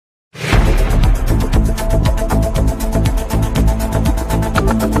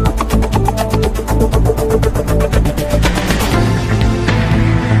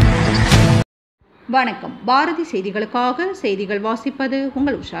வணக்கம். பாரதி செய்திகளுக்காக செய்திகள் வாசிப்பது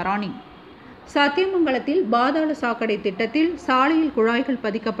உங்கள் உஷாராணி. சத்தியமங்கலத்தில் பாதாள சாக்கடை திட்டத்தில் சாலையில் குழாய்கள்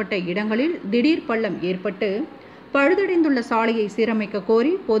பதிக்கப்பட்ட இடங்களில் திடீர் பள்ளம் ஏற்பட்டு பழுதடைந்துள்ள சாலையை சீரமைக்க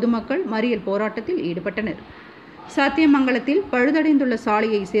கோரி பொதுமக்கள் மறியல் போராட்டத்தில் ஈடுபட்டனர். சத்தியமங்கலத்தில் பழுதடைந்துள்ள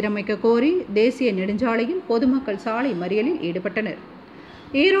சாலையை சீரமைக்க கோரி தேசிய நெடுஞ்சாலையில் பொதுமக்கள் சாலை மறியலில் ஈடுபட்டனர்.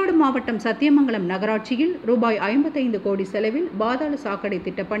 ஈரோடு மாவட்டம் சத்தியமங்கலம் நகராட்சியில் ரூபாய் 55 கோடி செலவில் பாதாள சாக்கடை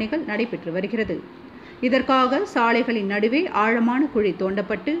திட்ட பணிகள் நடைபெற்று வருகிறது. இதற்காக சாலைகளின் நடுவே ஆழமான குழி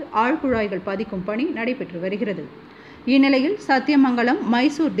தோண்டப்பட்டு ஆழ்குழாய்கள் பதிக்கும் பணி நடைபெற்று வருகிறது. இந்நிலையில் சத்தியமங்கலம்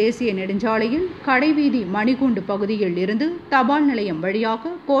மைசூர் தேசிய நெடுஞ்சாலையில் கடைவீதி மணிகூண்டு பகுதியில் இருந்து தபால் நிலையம்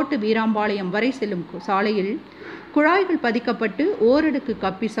வழியாக கோட்டு வீராம்பாளையம் வரை செல்லும் சாலையில் குழாய்கள் பதிக்கப்பட்டு ஓரடுக்கு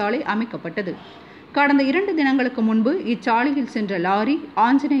கப்பி சாலை அமைக்கப்பட்டது. கடந்த 2 தினங்களுக்கு முன்பு இச்சாலையில் சென்ற லாரி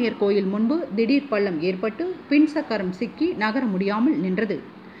ஆஞ்சநேயர் கோயில் முன்பு திடீர் பள்ளம் ஏற்பட்டு பின்சக்கரம் சிக்கி நகர முடியாமல் நின்றது.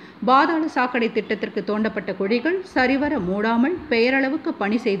 பாதாள சாக்கடை திட்டத்திற்கு தோண்டப்பட்ட குழிகள் சரிவர மூடாமல் பெயரளவுக்கு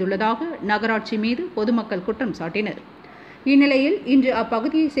பணி செய்துள்ளதாக நகராட்சி மீது பொதுமக்கள் குற்றம் சாட்டினர். இந்நிலையில் இன்று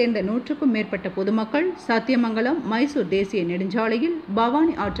அப்பகுதியை சேர்ந்த 100க்கும் மேற்பட்ட பொதுமக்கள் சத்தியமங்கலம் மைசூர் தேசிய நெடுஞ்சாலையில்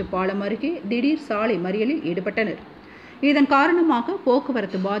பவானி ஆற்று பாலம் அருகே திடீர் சாலை மறியலில் ஈடுபட்டனர். இதன் காரணமாக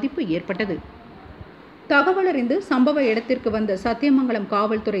போக்குவரத்து பாதிப்பு ஏற்பட்டது. தகவலறிந்து சம்பவ இடத்திற்கு வந்த சத்தியமங்கலம்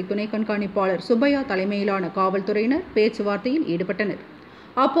காவல்துறை துணை கண்காணிப்பாளர் சுப்பையா தலைமையிலான காவல்துறையினர் பேச்சுவார்த்தையில் ஈடுபட்டனர்.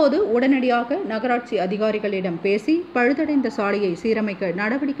 அப்போது உடனடியாக நகராட்சி அதிகாரிகளிடம் பேசி பழுதடைந்த சாலையை சீரமைக்க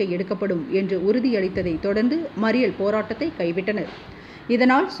நடவடிக்கை எடுக்கப்படும் என்று உறுதியளித்ததை தொடர்ந்து மறியல் போராட்டத்தை கைவிட்டனர்.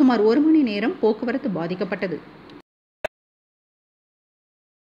 இதனால் சுமார் 1 மணி நேரம் போக்குவரத்து பாதிக்கப்பட்டது.